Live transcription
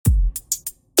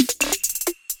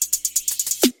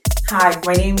Hi,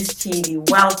 my name is Chidi.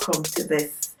 Welcome to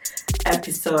this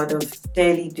episode of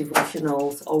Daily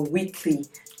Devotionals or Weekly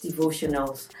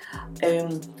Devotionals.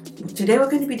 Today we're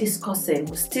going to be discussing,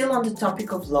 we're still on the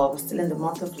topic of love, we're still in the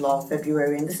month of love,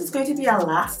 February, and this is going to be our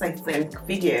last,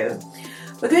 video.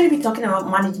 We're going to be talking about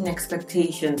managing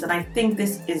expectations, and I think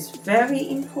this is very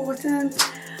important.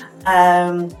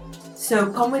 So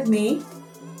come with me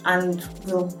and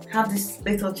we'll have this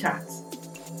little chat.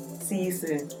 See you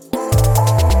soon.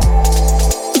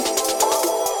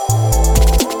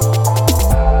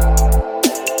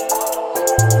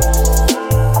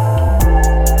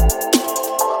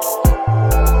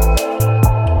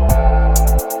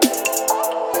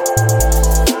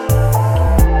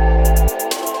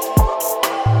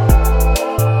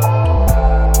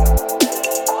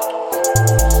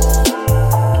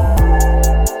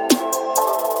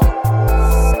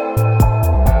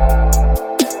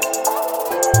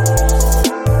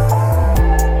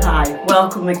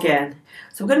 Welcome again.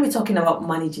 So we're going to be talking about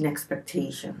managing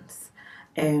expectations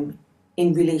in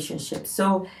relationships.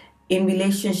 So in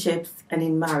relationships and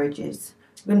in marriages,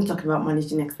 we're going to be talking about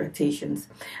managing expectations.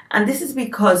 And this is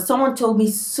because someone told me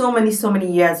so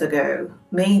many years ago,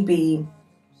 maybe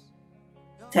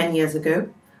 10 years ago,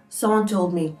 someone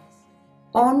told me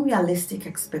unrealistic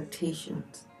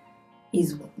expectations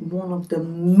is one of the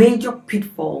major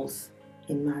pitfalls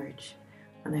in marriage.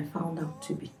 And I found out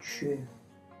to be true.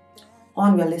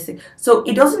 Unrealistic. So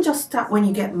it doesn't just start when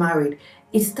you get married.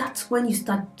 It starts when you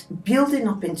start building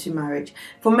up into marriage.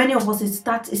 For many of us, it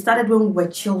started when we were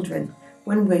children,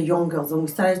 when we were young girls, and we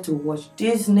started to watch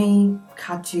Disney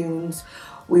cartoons.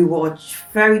 We watch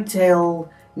fairy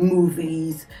tale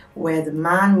movies where the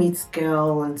man meets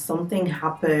girl and something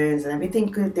happens and everything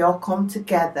good. They all come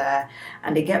together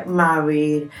and they get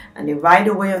married and they ride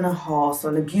away on a horse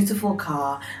on a beautiful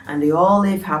car and they all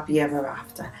live happy ever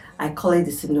after. I call it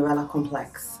the Cinderella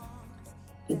complex.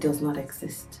 It does not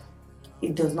exist.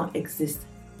 It does not exist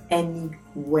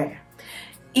anywhere.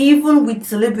 Even with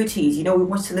celebrities, we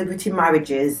watch celebrity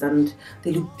marriages and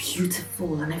they look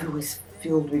beautiful and everywhere's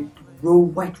filled with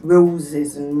white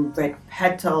roses and red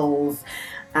petals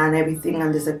and everything,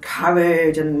 and there's a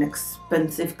carriage and an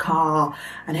expensive car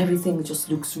and everything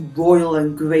just looks royal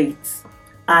and great.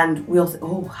 And we all say,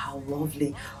 oh, how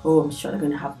lovely. Oh, I'm sure they're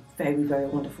going to have a very, very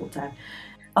wonderful time.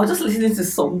 I was just listening to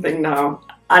something now,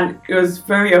 and it was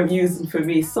very amusing for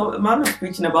me. So a man was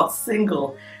preaching about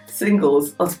singles.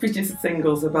 I was preaching to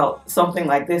singles about something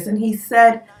like this, and he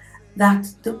said that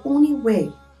the only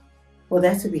way for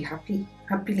there to be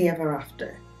happily ever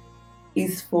after,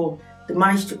 is for the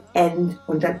marriage to end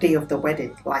on that day of the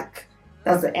wedding. Like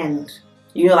that's the end.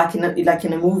 Like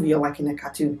in a movie or like in a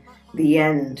cartoon, the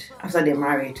end. After they're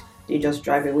married, they just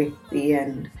drive away. The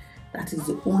end. That is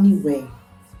the only way.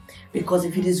 Because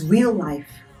if it is real life,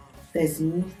 there's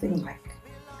nothing like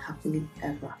happily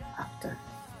ever after.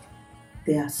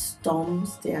 There are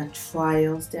storms, there are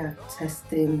trials, there are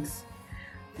testings.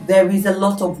 There is a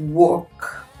lot of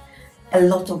work, a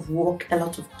lot of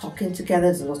talking together,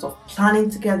 there's a lot of planning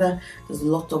together, there's a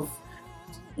lot of,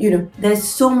 there's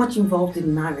so much involved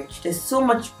in marriage. There's so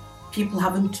much people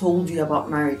haven't told you about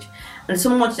marriage, and so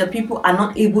much that people are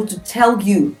not able to tell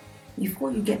you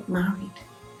before you get married.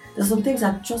 There's some things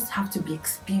that just have to be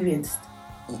experienced.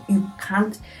 You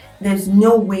can't, there's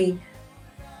no way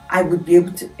I would be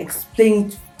able to explain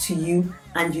it to you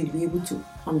and you'd be able to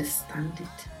understand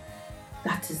it.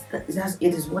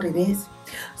 It is what it is.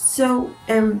 So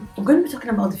I'm going to be talking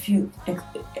about a few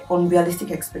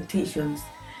unrealistic expectations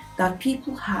that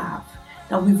people have,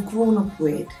 that we've grown up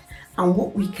with, and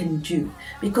what we can do.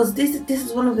 Because this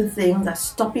is one of the things that's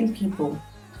stopping people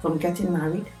from getting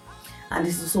married. And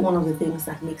this is also one of the things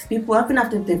that makes people, even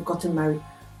after they've gotten married,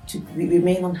 to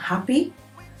remain unhappy,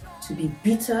 to be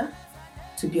bitter,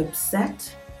 to be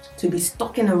upset, to be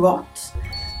stuck in a rut,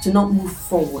 to not move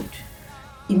forward.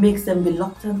 It makes them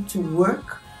reluctant to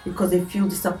work because they feel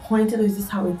disappointed. Is this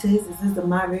how it is? Is this the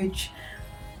marriage?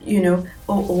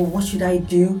 Or what should I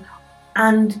do?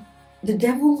 And the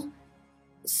devil,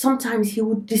 sometimes he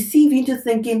would deceive you into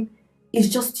thinking, it's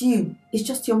just you. It's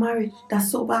just your marriage. That's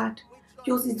so bad.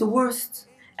 Yours is the worst.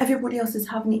 Everybody else is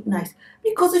having it nice.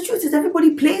 Because the truth is,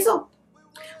 everybody plays up.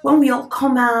 When we all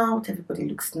come out, everybody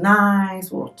looks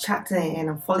nice, we're all chatting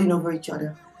and falling over each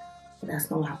other. But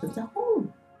that's not what happens at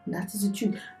home. And that is the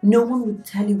truth. No one would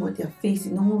tell you what they're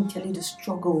facing. No one would tell you the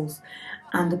struggles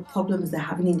and the problems they're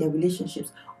having in their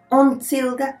relationships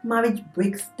until that marriage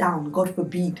breaks down, God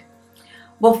forbid.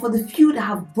 But for the few that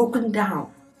have broken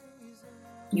down,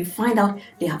 you find out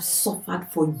they have suffered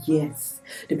for years.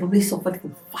 They probably suffered for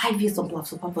 5 years, some people have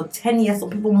suffered for 10 years, some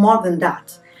people more than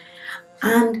that.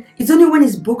 And it's only when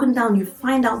it's broken down you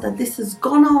find out that this has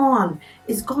gone on.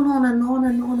 It's gone on and on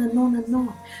and on and on and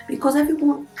on. Because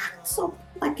everyone acts up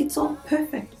like it's all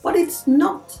perfect, but it's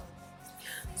not.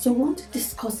 So I want to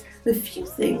discuss the few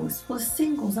things for the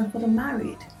singles and for the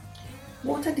married.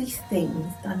 What are these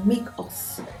things that make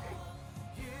us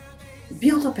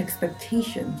build up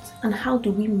expectations, and how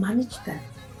do we manage them?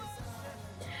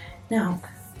 Now,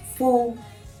 for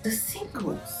the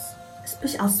singles,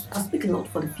 especially, I'll speak a lot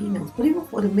for the females, but even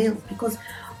for the males, because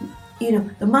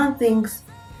the man thinks,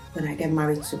 when I get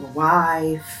married to a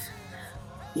wife,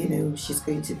 she's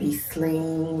going to be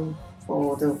slim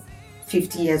for the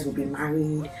 50 years we'll be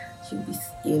married. She'll be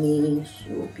skinny,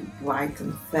 she will be bright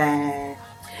and fair,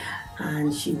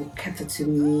 and she will cater to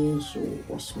me. She will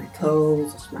wash my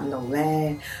clothes, wash my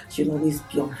underwear. She'll always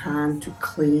be on hand to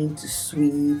clean, to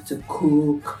sweep, to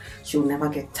cook. She'll never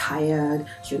get tired.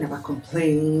 She'll never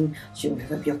complain. She'll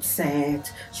never be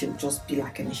upset. She'll just be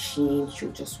like a machine.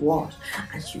 She'll just wash,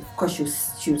 and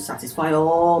she'll satisfy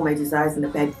all my desires in the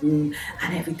bedroom,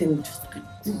 and everything will just be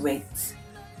great.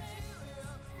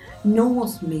 No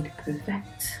one's made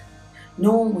perfect.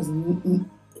 No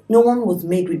one was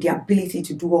made with the ability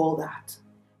to do all that.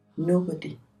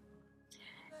 Nobody.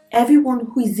 Everyone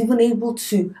who is even able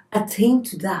to attain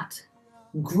to that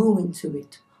grew into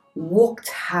it, worked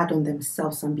hard on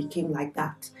themselves and became like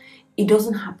that. It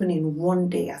doesn't happen in one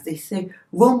day. As they say,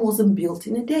 Rome wasn't built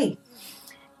in a day.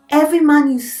 Every man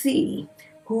you see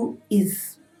who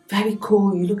is very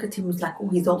cool, you look at him, it's like, oh,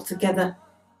 he's all together.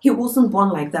 He wasn't born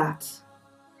like that.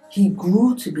 He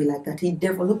grew to be like that. He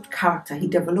developed character. He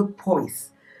developed poise.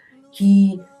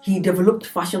 He developed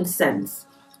fashion sense.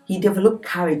 He developed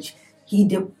courage.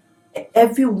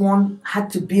 Everyone had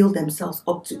to build themselves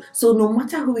up to. So no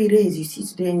matter who it is you see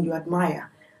today and you admire,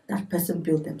 that person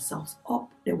built themselves up.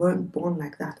 They weren't born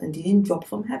like that, and they didn't drop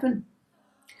from heaven.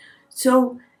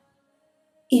 So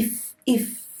if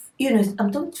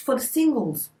I'm talking for the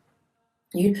singles.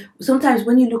 Sometimes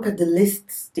when you look at the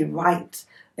lists they write,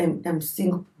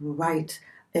 single people write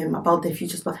about their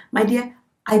futures. But my dear,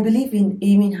 I believe in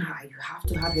aiming high. You have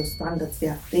to have your standards.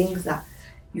 There are things that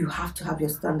you have to have your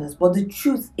standards. But the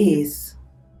truth is,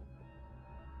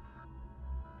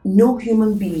 no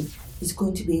human being is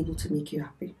going to be able to make you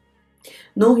happy.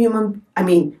 No human,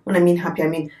 when I mean happy, I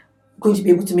mean going to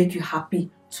be able to make you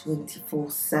happy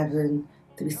 24/7,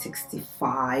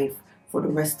 365 for the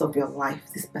rest of your life.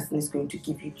 This person is going to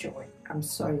give you joy. I'm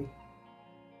sorry.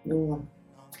 No one.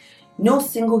 No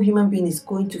single human being is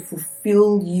going to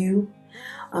fulfill you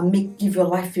and give your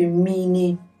life a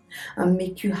meaning and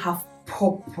make you have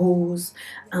purpose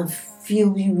and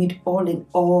fill you with all in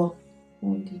all.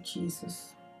 Only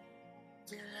Jesus.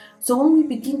 So when we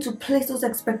begin to place those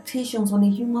expectations on a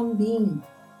human being,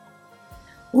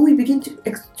 when we begin to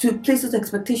place those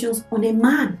expectations on a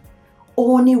man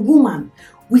or on a woman,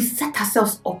 we set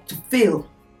ourselves up to fail.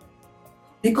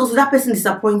 Because will that person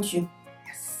disappoint you?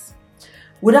 Yes.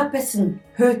 Will that person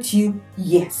hurt you?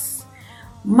 Yes.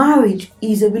 Marriage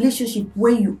is a relationship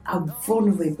where you are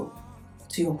vulnerable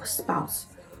to your spouse.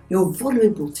 You're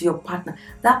vulnerable to your partner.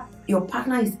 That your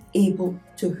partner is able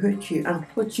to hurt you and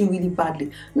hurt you really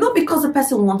badly. Not because the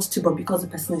person wants to, but because the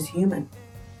person is human.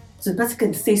 So the person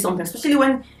can say something, especially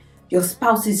when your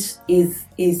spouse is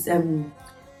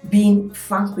being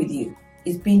frank with you,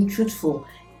 is being truthful,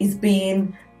 is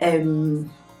being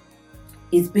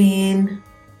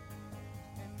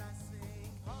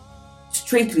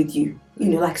straight with you,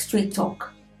 like straight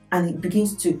talk, and it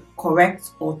begins to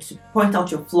correct or to point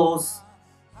out your flaws.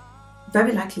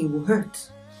 Very likely it will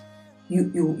hurt.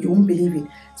 You won't believe it.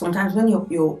 Sometimes when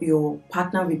your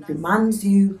partner reprimands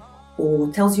you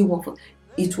or tells you what,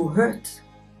 it will hurt.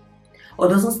 Or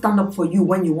doesn't stand up for you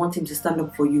when you want him to stand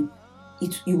up for you.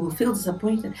 You will feel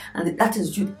disappointed. And that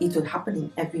is true. It will happen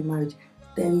in every marriage.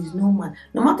 There is no man,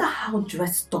 no matter how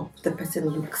dressed up the person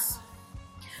looks,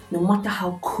 no matter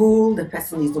how cool the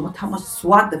person is, no matter how much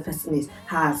swag the person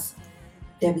has,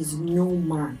 there is no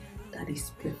man that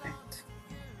is perfect.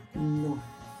 No.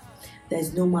 There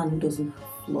is no man who doesn't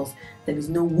have flaws. There is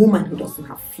no woman who doesn't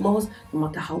have flaws, no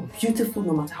matter how beautiful,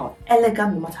 no matter how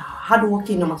elegant, no matter how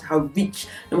hardworking, no matter how rich,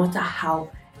 no matter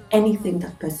how anything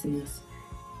that person is.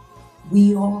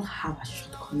 We all have our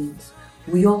shortcomings.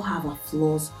 We all have our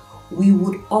flaws. We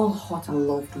would all hurt our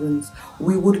loved ones.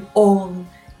 We would all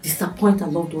disappoint our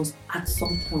loved ones at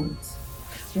some point.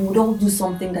 We would all do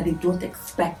something that they don't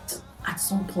expect at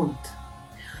some point.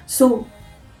 So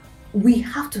we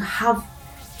have to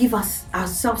give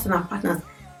ourselves and our partners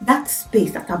that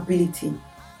space, that ability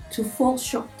to fall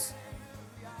short.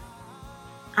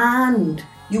 And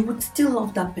you would still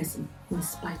love that person in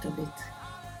spite of it.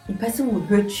 The person will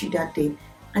hurt you that day,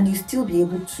 and you still be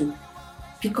able to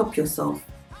pick up yourself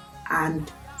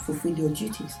and fulfill your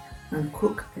duties and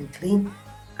cook and clean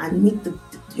and meet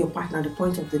your partner at the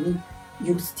point of the need.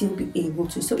 You'll still be able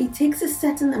to. So it takes a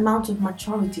certain amount of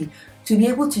maturity to be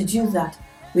able to do that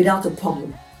without a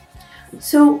problem.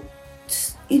 So,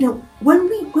 when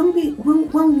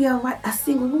we are right as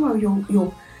single, when we're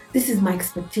your this is my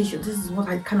expectation, this is what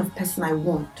kind of person I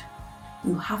want.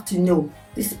 You have to know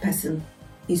this person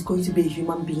is going to be a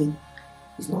human being.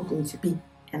 He's not going to be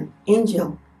an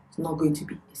angel. It's not going to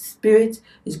be a spirit.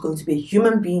 It's going to be a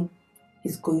human being.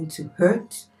 It's going to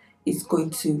hurt. It's going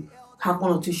to have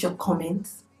one or two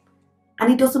shortcomings.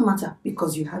 And it doesn't matter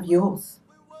because you have yours.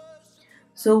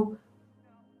 So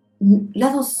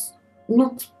let us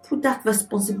not put that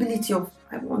responsibility of,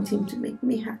 I want him to make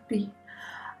me happy.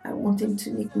 I want him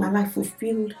to make my life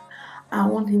fulfilled. I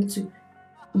want him to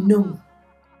know.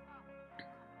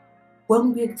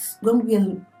 When we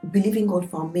are believing God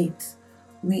for our mates,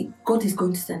 God is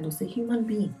going to send us a human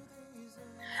being.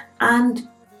 And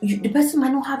the person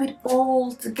might not have it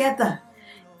all together,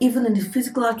 even in the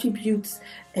physical attributes,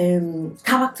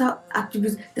 character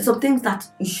attributes. There's some things that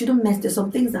you shouldn't mess. There's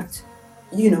some things that,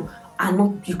 are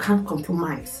not, you can't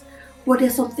compromise. But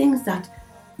there's some things that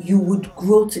you would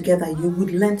grow together, you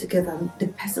would learn together. The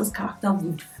person's character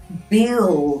would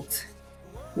build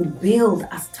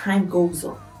as time goes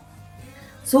on.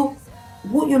 So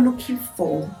what you're looking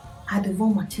for are the raw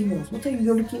materials. What are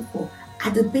you looking for are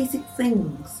the basic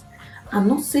things. I'm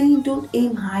not saying don't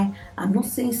aim high. I'm not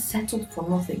saying settle for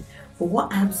nothing. But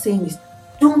what I'm saying is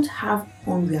don't have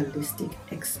unrealistic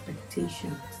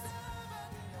expectations.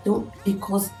 Don't,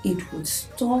 because it would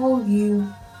stall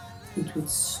you, it would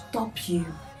stop you,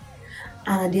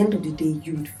 and at the end of the day,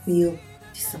 you would feel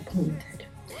disappointed.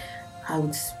 I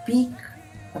would speak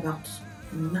about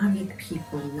married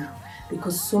people now,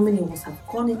 because so many of us have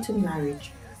gone into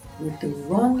marriage with the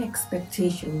wrong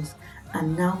expectations,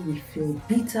 and now we feel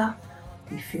bitter,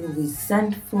 we feel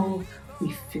resentful,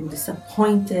 we feel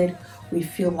disappointed, we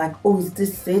feel like, oh, is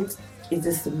this it? Is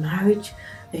this the marriage?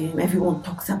 Everyone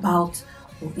talks about,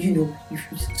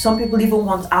 some people even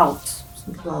want out.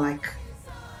 Some people are like,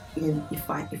 if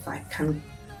I can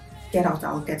get out,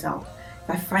 I'll get out. If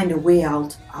I find a way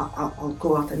out, I'll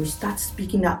go out. And you start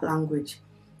speaking that language.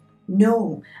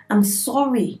 No, I'm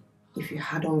sorry if you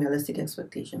had unrealistic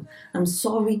expectations. I'm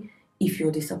sorry if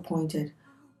you're disappointed.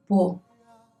 But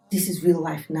this is real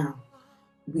life now.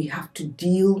 We have to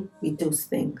deal with those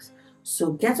things.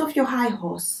 So get off your high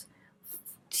horse,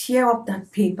 tear up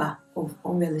that paper of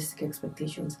unrealistic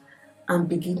expectations, and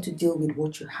begin to deal with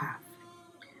what you have.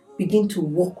 Begin to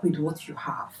work with what you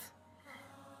have.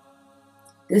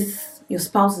 Your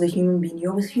spouse is a human being.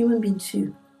 You're a human being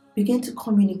too. Begin to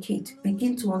communicate.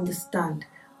 Begin to understand.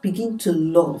 Begin to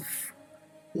love.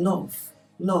 Love.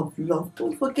 Love. Love.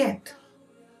 Don't forget,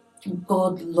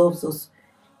 God loves us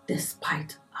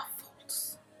despite our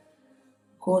faults.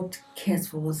 God cares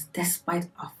for us despite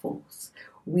our faults.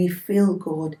 We fail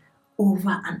God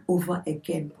over and over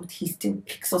again, but He still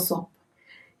picks us up.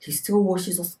 He still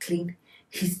washes us clean.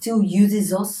 He still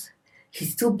uses us. He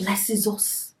still blesses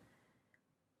us.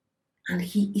 And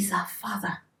He is our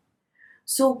Father.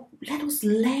 So let us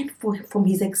learn from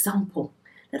His example.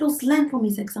 Let us learn from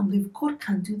His example. If God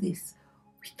can do this,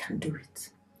 we can do it.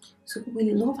 So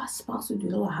we love our spouse, we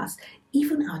love our house,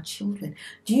 even our children.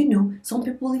 Do you know, some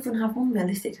people even have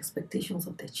unrealistic expectations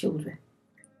of their children.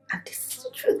 And this is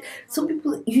the truth. Some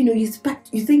people, you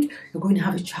think you're going to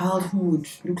have a child who would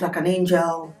look like an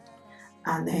angel,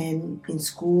 and then in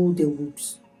school they would,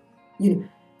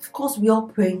 of course we all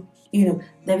pray.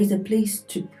 There is a place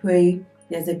to pray.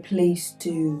 There's a place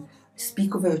to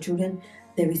speak over your children.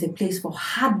 There is a place for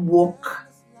hard work.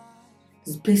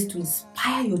 There's a place to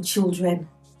inspire your children.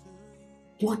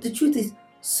 But the truth is,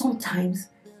 sometimes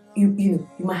you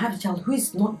might have a child who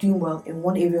is not doing well in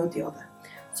one area or the other.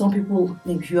 Some people,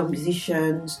 maybe who are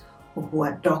musicians or who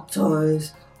are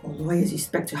doctors or lawyers, you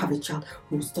expect to have a child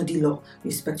who will study law. You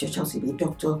expect your child to be a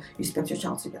doctor. You expect your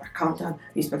child to be an accountant.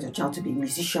 You expect your child to be a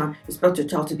musician. You expect your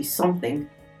child to be something.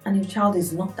 And your child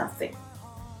is not that thing.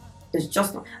 It's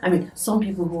just not. Some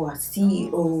people who are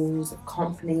CEOs of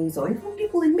companies or even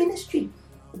people in ministry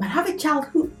might have a child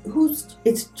who's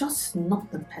it's just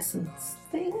not the person's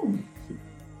thing.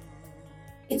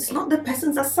 It's not the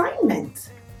person's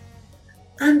assignment.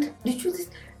 And the truth is,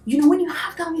 when you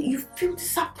have that, you feel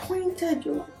disappointed.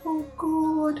 You're like, oh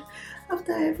God,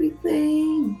 after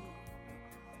everything.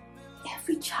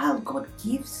 Every child God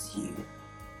gives you.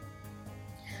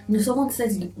 Someone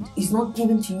says it's not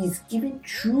given to you, it's given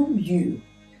through you.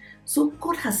 So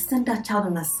God has sent that child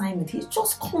on assignment. He's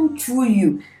just come through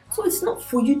you. So it's not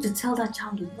for you to tell that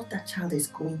child what that child is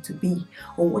going to be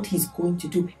or what he's going to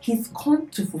do. He's come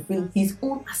to fulfill his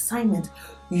own assignment.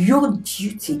 Your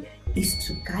duty is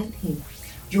to guide him.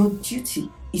 Your duty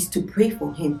is to pray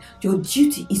for him. Your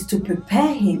duty is to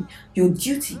prepare him. Your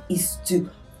duty is to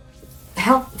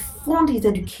help fund his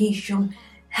education,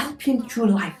 help him through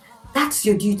life. That's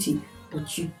your duty.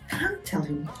 But you can't tell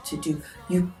him what to do.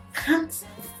 You can't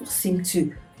force him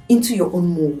into your own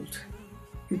mold.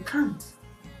 You can't.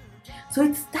 So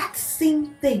it's that same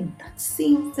thing.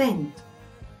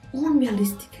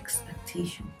 Unrealistic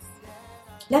expectations.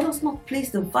 Let us not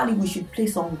place the value we should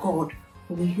place on God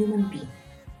on a human being.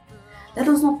 Let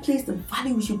us not place the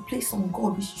value we should place on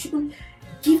God. We shouldn't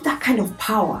give that kind of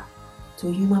power to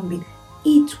a human being.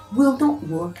 It will not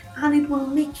work and it will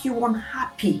make you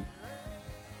unhappy.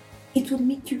 It will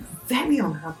make you very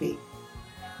unhappy.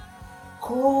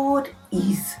 God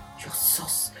is your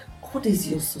source. God is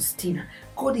your sustainer.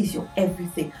 God is your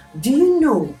everything. Do you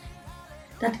know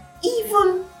that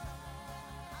even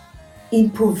in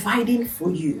providing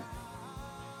for you,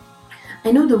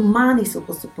 I know the man is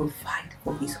supposed to provide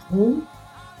for his home,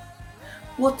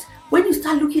 but when you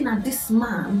start looking at this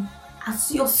man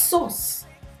as your source,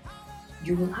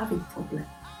 you will have a problem.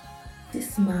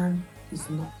 This man is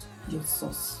not your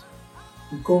source.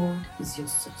 God is your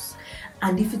source.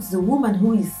 And if it's the woman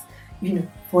who is,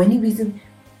 for any reason,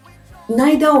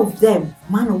 neither of them,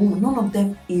 man or woman, none of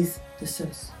them is the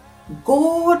source.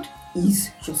 God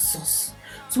is your source.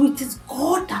 So it is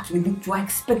God that we look to. Our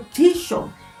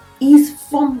expectation is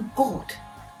from God,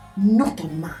 not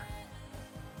on man.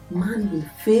 Man will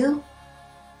fail.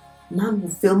 Man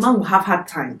will have hard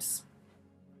times.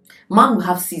 Man will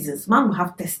have seasons. Man will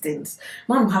have testings.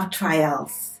 Man will have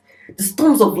trials. The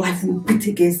storms of life will beat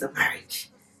against the marriage.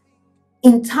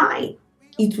 In time,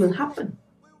 it will happen.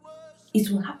 It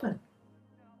will happen.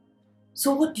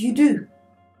 So what do?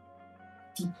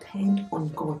 Depend on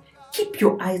God. Keep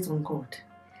your eyes on God.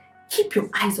 Keep your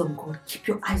eyes on God. Keep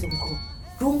your eyes on God.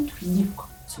 Don't look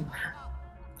to man.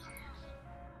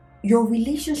 Your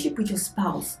relationship with your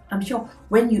spouse, I'm sure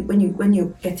when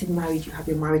you're getting married, you have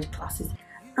your marriage classes,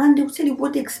 and they'll tell you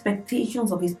what the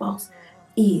expectations of a spouse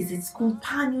is. It's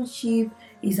companionship,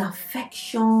 is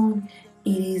affection,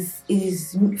 it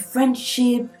is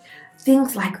friendship,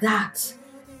 things like that.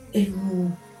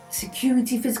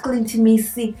 Security, physical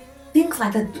intimacy, things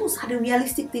like that. Those are the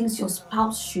realistic things your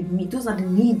spouse should meet. Those are the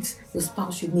needs your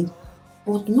spouse should meet,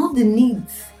 but not the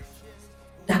needs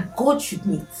that God should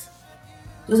meet.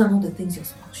 Those are not the things your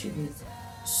spouse should meet.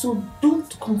 So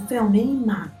don't confer on any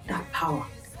man that power,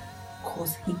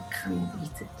 because he cannot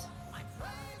meet it.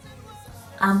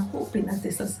 I'm hoping that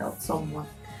this has helped someone.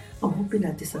 And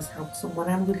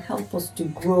will help us to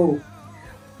grow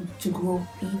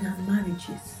in our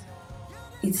marriages.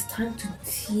 It's time to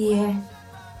tear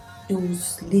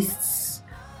those lists,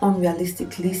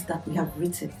 unrealistic lists that we have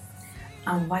written,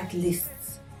 and write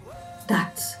lists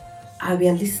that are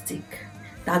realistic,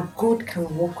 that God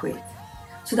can work with,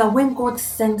 so that when God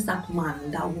sends that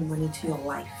man, that woman into your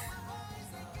life,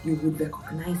 you would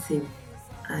recognize him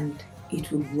and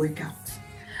it will work out.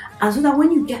 And so that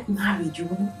when you get married, you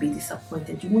won't be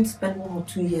disappointed. You won't spend 1 or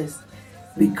 2 years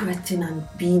regretting and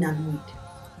being annoyed.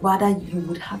 Rather, you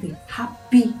would have a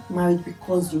happy marriage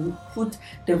because you would put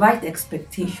the right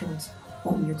expectations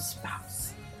on your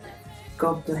spouse.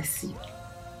 God bless you.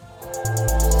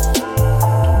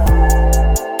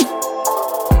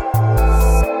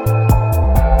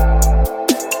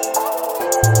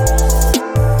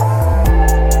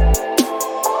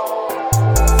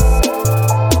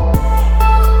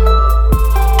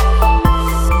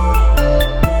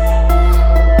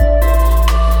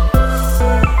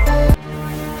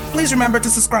 Please remember to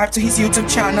subscribe to his YouTube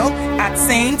channel at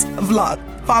Saint Vlog.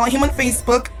 Follow him on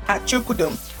Facebook at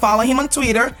Chukudum. Follow him on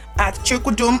Twitter at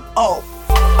Chukudum O.